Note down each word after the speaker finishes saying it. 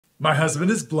My husband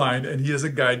is blind and he is a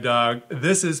guide dog.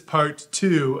 This is part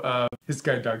 2 of his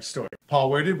guide dog story.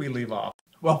 Paul, where did we leave off?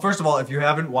 Well, first of all, if you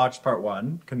haven't watched part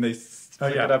 1, can they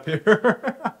stick yeah. it up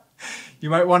here?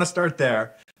 You might want to start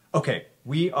there. Okay,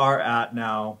 we are at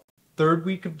now 3rd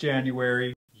week of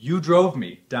January. You drove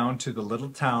me down to the little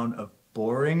town of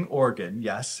Boring, Oregon.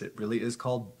 Yes, it really is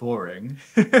called Boring.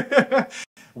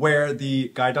 Where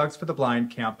the Guide Dogs for the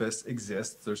Blind campus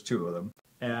exists. There's 2 of them.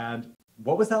 And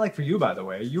what was that like for you, by the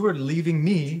way? You were leaving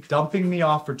me, dumping me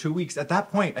off for 2 weeks. At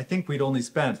that point, I think we'd only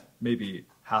spent maybe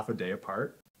half a day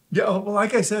apart. Yeah, well,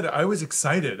 like I said, I was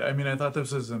excited. I mean, I thought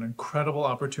this was an incredible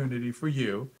opportunity for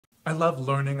you. I love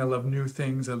learning. I love new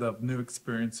things. I love new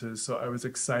experiences. So I was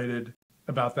excited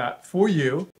about that for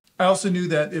you. I also knew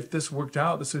that if this worked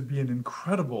out, this would be an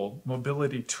incredible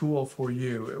mobility tool for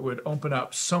you. It would open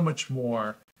up so much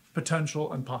more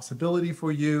potential and possibility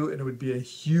for you, and it would be a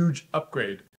huge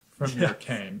upgrade from your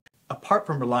cane. Apart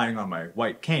from relying on my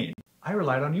white cane, I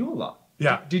relied on you a lot.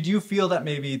 Yeah. Did you feel that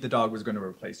maybe the dog was going to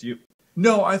replace you?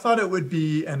 No, I thought it would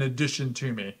be an addition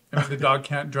to me. I mean, the dog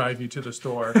can't drive you to the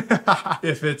store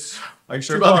if it's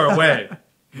too far away.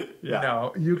 Yeah.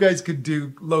 No, you guys could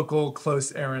do local,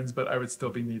 close errands, but I would still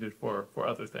be needed for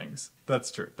other things. That's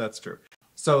true. That's true.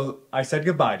 So I said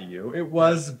goodbye to you. It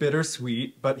was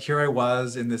bittersweet, but here I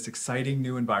was in this exciting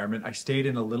new environment. I stayed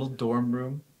in a little dorm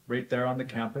room right there on the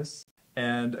campus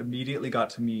and immediately got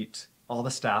to meet all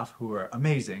the staff who were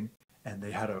amazing. And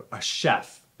they had a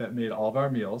chef that made all of our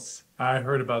meals. I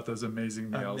heard about those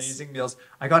amazing meals. Amazing meals.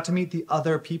 I got to meet the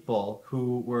other people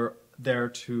who were there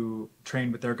to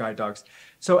train with their guide dogs.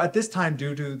 So at this time,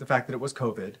 due to the fact that it was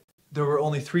COVID, there were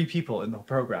only 3 people in the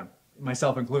program,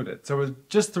 myself included. So it was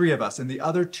just 3 of us, and the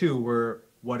other 2 were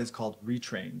what is called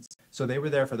retrains. So they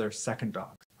were there for their second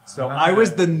dog. So I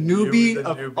was the newbie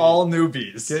of all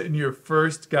newbies. Getting your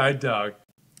first guide dog.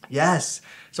 Yes.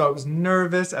 So I was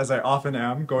nervous, as I often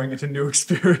am, going into new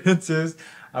experiences.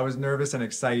 I was nervous and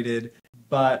excited,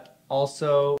 but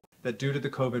also that due to the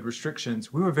COVID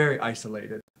restrictions, we were very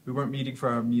isolated. We weren't meeting for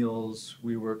our meals.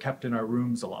 We were kept in our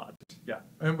rooms a lot. Yeah.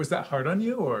 And was that hard on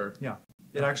you, or? Yeah,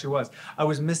 it actually was. I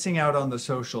was missing out on the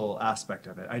social aspect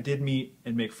of it. I did meet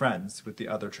and make friends with the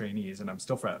other trainees, and I'm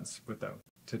still friends with them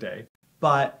today.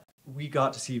 But we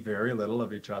got to see very little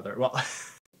of each other. Well,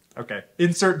 okay,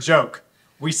 insert joke.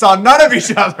 We saw none of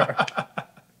each other.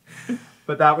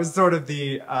 But that was sort of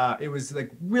the, it was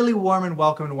like really warm and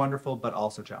welcome and wonderful, but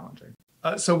also challenging.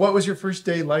 So what was your first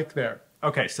day like there?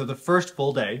 Okay, so the first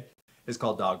full day is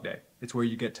called Dog Day. It's where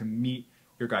you get to meet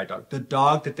your guide dog, the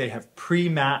dog that they have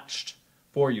pre-matched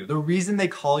for you. The reason they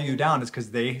call you down is because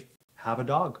they have a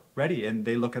dog ready and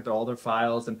they look at all their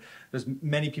files, and there's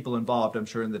many people involved, I'm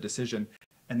sure, in the decision.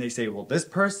 And they say, well,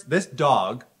 this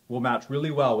dog will match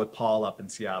really well with Paul up in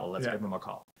Seattle. Let's give him a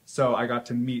call. So I got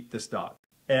to meet this dog.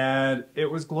 And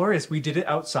it was glorious. We did it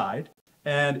outside,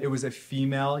 and it was a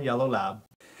female yellow lab,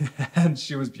 and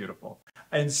she was beautiful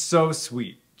and so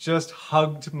sweet. Just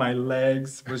hugged my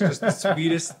legs, was just the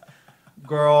sweetest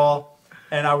girl.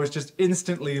 And I was just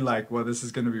instantly like, well, this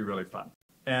is going to be really fun.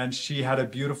 And she had a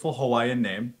beautiful Hawaiian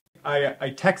name.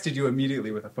 I texted you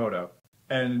immediately with a photo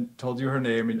and told you her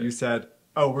name, and you said,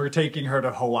 oh, we're taking her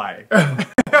to Hawaii.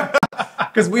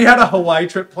 Because we had a Hawaii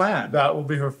trip planned. That will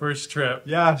be her first trip.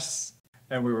 Yes.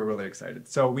 And we were really excited.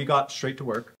 So we got straight to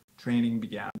work. Training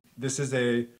began. This is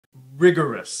a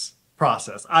rigorous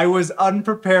process. I was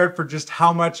unprepared for just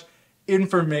how much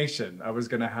information I was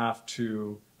going to have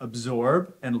to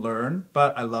absorb and learn,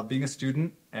 but I love being a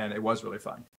student, and it was really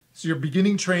fun. So you're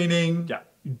beginning training. Yeah.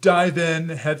 You dive in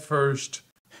head first.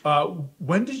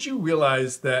 When did you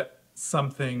realize that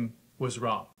something was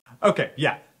wrong? Okay,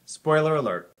 yeah. Spoiler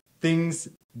alert. Things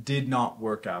did not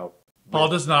work out. Paul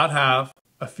does not have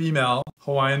a female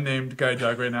Hawaiian named guide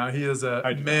dog right now. He is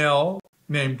a male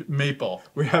named Maple.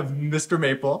 We have Mr.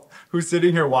 Maple, who's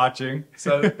sitting here watching.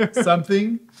 So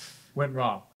something went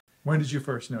wrong. When did you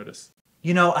first notice?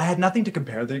 You know, I had nothing to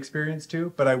compare the experience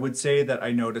to, but I would say that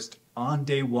I noticed on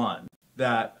day 1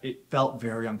 that it felt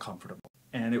very uncomfortable.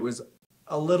 And it was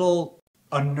a little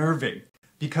unnerving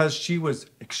because she was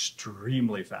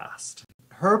extremely fast.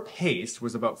 Her pace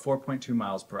was about 4.2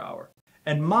 miles per hour.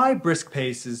 And my brisk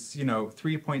pace is,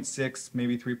 3.6,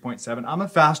 maybe 3.7. I'm a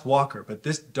fast walker, but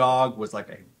this dog was like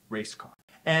a race car.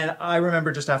 And I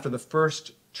remember just after the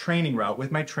first training route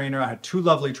with my trainer, I had 2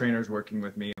 lovely trainers working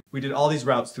with me. We did all these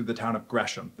routes through the town of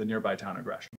Gresham, the nearby town of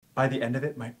Gresham. By the end of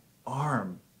it, my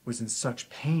arm was in such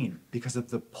pain because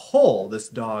of the pull this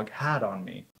dog had on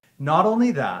me. Not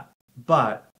only that,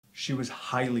 but she was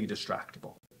highly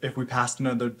distractible. if we passed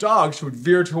another dog, she would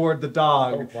veer toward the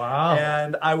dog. Oh, wow.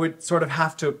 And I would sort of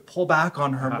have to pull back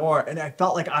on her more. And I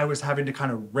felt like I was having to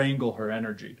kind of wrangle her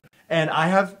energy. And I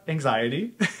have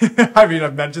anxiety. I mean,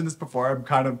 I've mentioned this before. I'm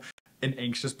kind of an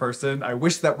anxious person. I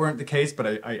wish that weren't the case, but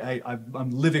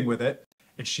I'm living with it.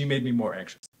 And she made me more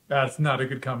anxious. That's not a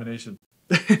good combination.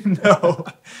 No.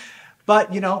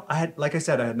 But, you know, like I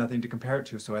said, I had nothing to compare it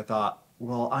to. So I thought,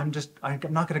 well, I'm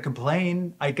not going to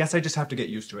complain. I guess I just have to get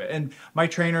used to it. And my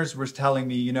trainers were telling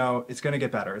me, you know, it's going to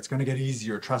get better. It's going to get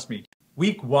easier. Trust me.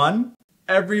 Week 1,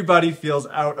 everybody feels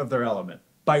out of their element.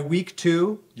 By week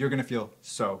 2, you're going to feel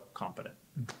so confident.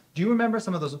 Do you remember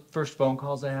some of those first phone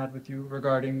calls I had with you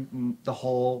regarding the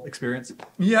whole experience?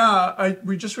 Yeah,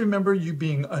 we just remember you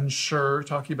being unsure,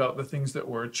 talking about the things that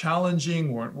were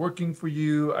challenging, weren't working for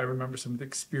you. I remember some of the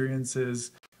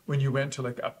experiences when you went to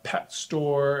like a pet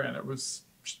store and it was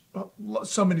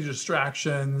so many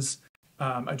distractions.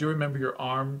 I do remember your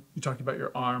arm. You talked about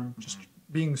your arm just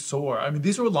being sore. I mean,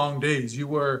 these were long days. You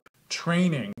were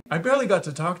training. I barely got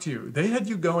to talk to you. They had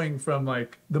you going from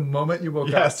like the moment you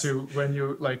woke up to when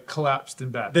you like collapsed in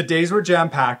bed. The days were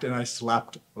jam-packed and I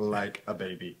slept like a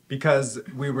baby because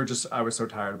I was so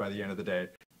tired by the end of the day.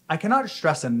 I cannot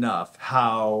stress enough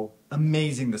how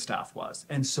amazing the staff was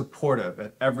and supportive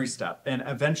at every step. And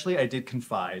eventually I did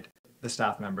confide the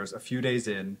staff members a few days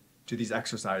in to these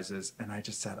exercises and I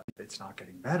just said, it's not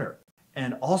getting better.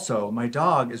 And also my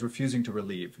dog is refusing to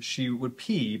relieve. She would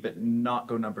pee, but not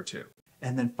go number 2.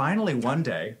 And then finally one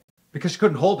day, because she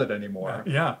couldn't hold it anymore.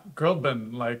 Yeah, girl had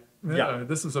been like,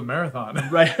 this is a marathon.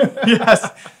 Right, yes.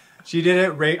 She did it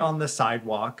right on the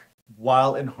sidewalk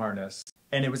while in harness.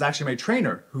 And it was actually my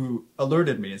trainer who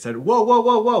alerted me and said, whoa, whoa,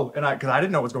 whoa, whoa. And because I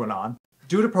didn't know what was going on.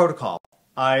 Due to protocol,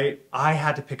 I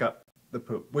had to pick up the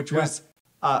poop, which was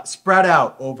spread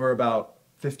out over about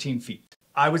 15 feet.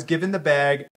 I was given the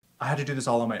bag. I had to do this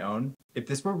all on my own. If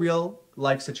this were real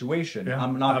life situation,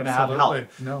 I'm not going to have help.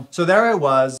 No. So there I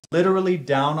was, literally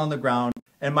down on the ground.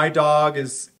 And my dog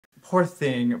is, poor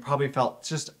thing, probably felt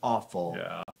just awful.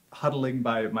 Yeah. Huddling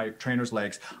by my trainer's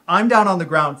legs. I'm down on the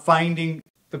ground finding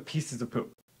the pieces of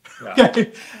poop. Yeah.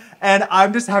 Okay? And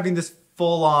I'm just having this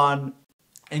full-on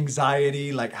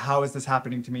anxiety, like, how is this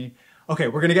happening to me? Okay,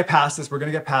 we're going to get past this. We're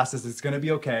going to get past this. It's going to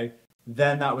be okay.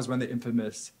 Then that was when the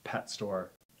infamous pet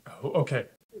store. Oh, okay.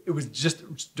 It was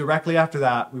just directly after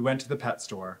that, we went to the pet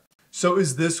store. So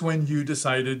is this when you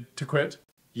decided to quit?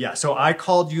 Yeah, so I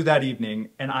called you that evening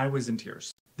and I was in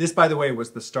tears. This, by the way,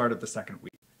 was the start of the second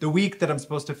week. The week that I'm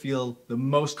supposed to feel the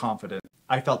most confident,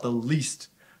 I felt the least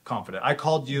confident. I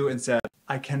called you and said,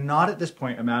 I cannot at this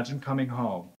point imagine coming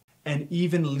home and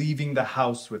even leaving the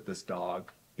house with this dog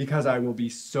because I will be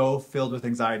so filled with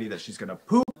anxiety that she's going to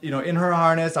poop, in her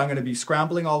harness. I'm going to be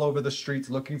scrambling all over the streets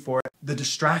looking for it. The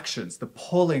distractions, the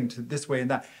pulling to this way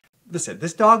and that. Listen,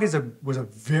 this dog was a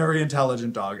very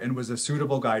intelligent dog and was a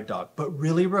suitable guide dog, but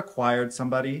really required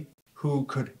somebody who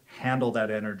could handle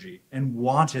that energy and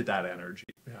wanted that energy.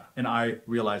 Yeah. And I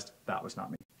realized that was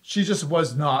not me. She just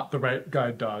was not the right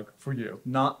guide dog for you.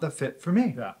 Not the fit for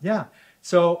me. Yeah. Yeah.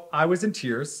 So I was in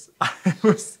tears. I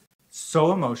was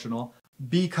so emotional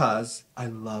because I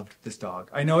loved this dog.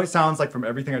 I know it sounds like from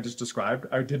everything I just described,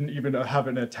 I didn't even have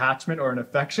an attachment or an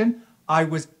affection. I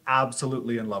was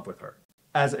absolutely in love with her.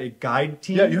 As a guide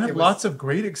team. Yeah, you had lots of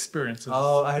great experiences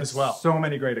I had as well. So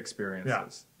many great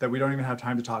experiences that we don't even have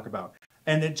time to talk about.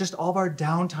 And it just all of our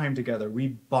downtime together, we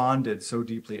bonded so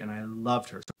deeply and I loved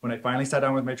her. So when I finally sat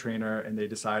down with my trainer and they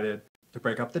decided to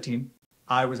break up the team,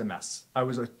 I was a mess. I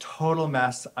was a total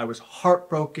mess. I was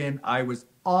heartbroken. I was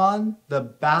on the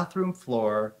bathroom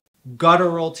floor,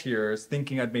 guttural tears,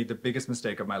 thinking I'd made the biggest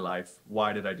mistake of my life.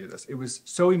 Why did I do this? It was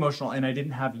so emotional and I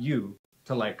didn't have you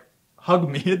to hug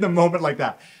me in the moment like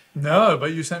that. No,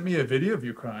 but you sent me a video of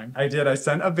you crying. I did. I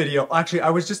sent a video. Actually, I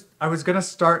was going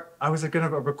to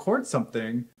record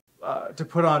something to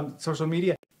put on social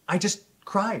media. I just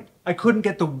cried. I couldn't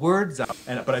get the words out.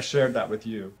 But I shared that with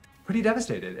you. Pretty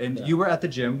devastated. And you were at the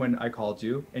gym when I called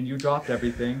you and you dropped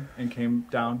everything and came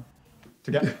down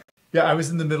to get. Yeah, I was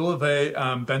in the middle of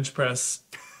a bench press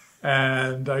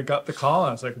and I got the call.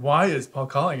 I was like, why is Paul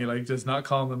calling? He does not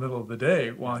call in the middle of the day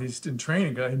while he's in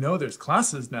training. I know there's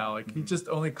classes now. He just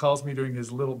only calls me during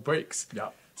his little breaks. Yeah.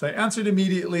 So I answered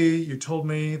immediately. You told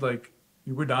me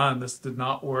you were done. This did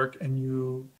not work and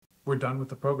you were done with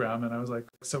the program. And I was like,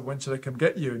 so when should I come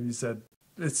get you? And you said,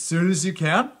 as soon as you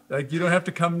can. You don't have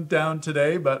to come down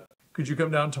today, but could you come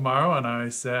down tomorrow? And I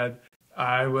said,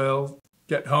 I will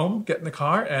get home, get in the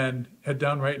car, and head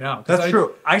down right now. That's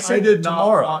true. I said did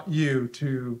tomorrow. not want you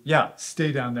to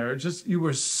stay down there. You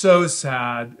were so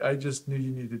sad. I just knew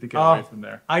you needed to get away from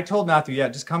there. I told Matthew,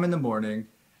 just come in the morning.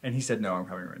 And he said, no, I'm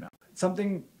coming right now.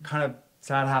 Something kind of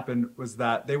sad happened was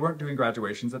that they weren't doing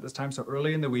graduations at this time. So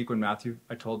early in the week when I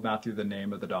told Matthew the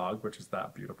name of the dog, which is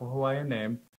that beautiful Hawaiian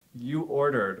name, you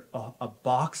ordered a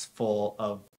box full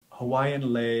of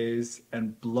Hawaiian leis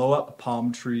and blow up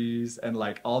palm trees and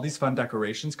like all these fun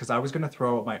decorations because I was going to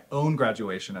throw out my own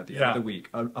graduation at the end of the week,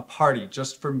 a party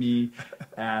just for me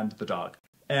and the dog.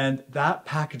 And that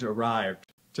package arrived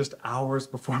just hours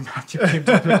before Matthew came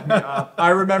to pick me up. I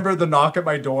remember the knock at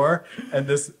my door and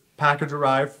this package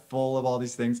arrived full of all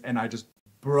these things and I just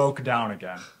broke down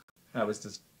again. That was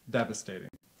just devastating.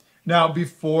 Now,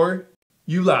 before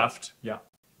you left, Yeah.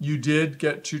 you did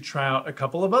get to try out a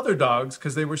couple of other dogs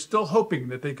because they were still hoping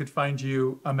that they could find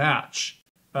you a match,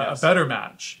 a better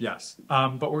match. Yes.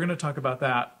 But we're going to talk about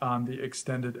that on the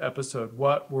extended episode.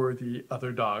 What were the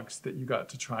other dogs that you got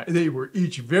to try? They were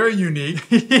each very unique.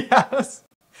 Yes.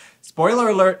 Spoiler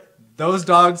alert, those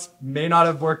dogs may not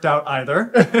have worked out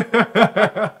either.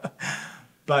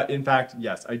 But in fact,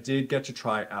 yes, I did get to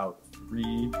try out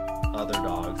 3 other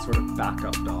dogs, sort of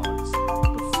backup dogs,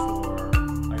 before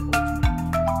I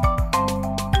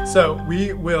ultimately. So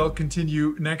we will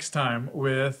continue next time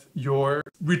with your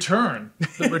return,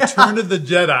 the return of the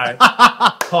Jedi,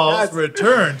 Paul's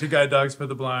return to Guide Dogs for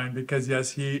the Blind, because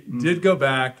yes, he did go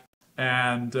back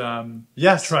and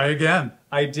try again.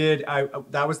 I did.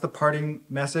 That was the parting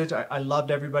message. I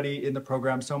loved everybody in the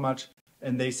program so much.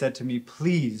 And they said to me,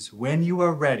 please, when you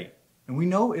are ready, and we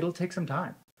know it'll take some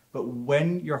time, but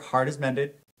when your heart is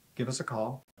mended, give us a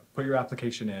call, put your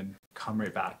application in, come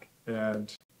right back.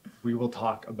 And we will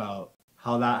talk about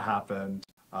how that happened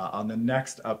on the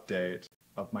next update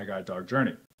of my guide dog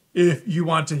journey. If you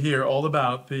want to hear all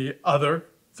about the other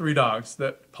 3 dogs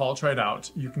that Paul tried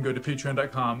out, you can go to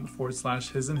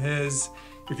patreon.com/hisandhis.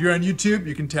 If you're on YouTube,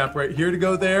 you can tap right here to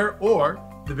go there, or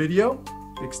the video,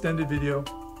 the extended video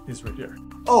is right here.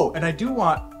 Oh, and I do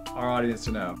want our audience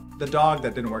to know, the dog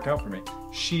that didn't work out for me,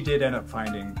 she did end up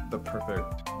finding the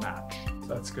perfect match. So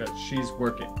that's good. She's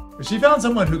working. But she found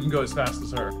someone who can go as fast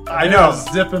as her. I know.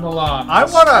 Zipping along. I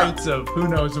the wanna- streets of who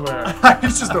knows where.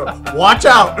 He's just going, watch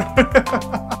out.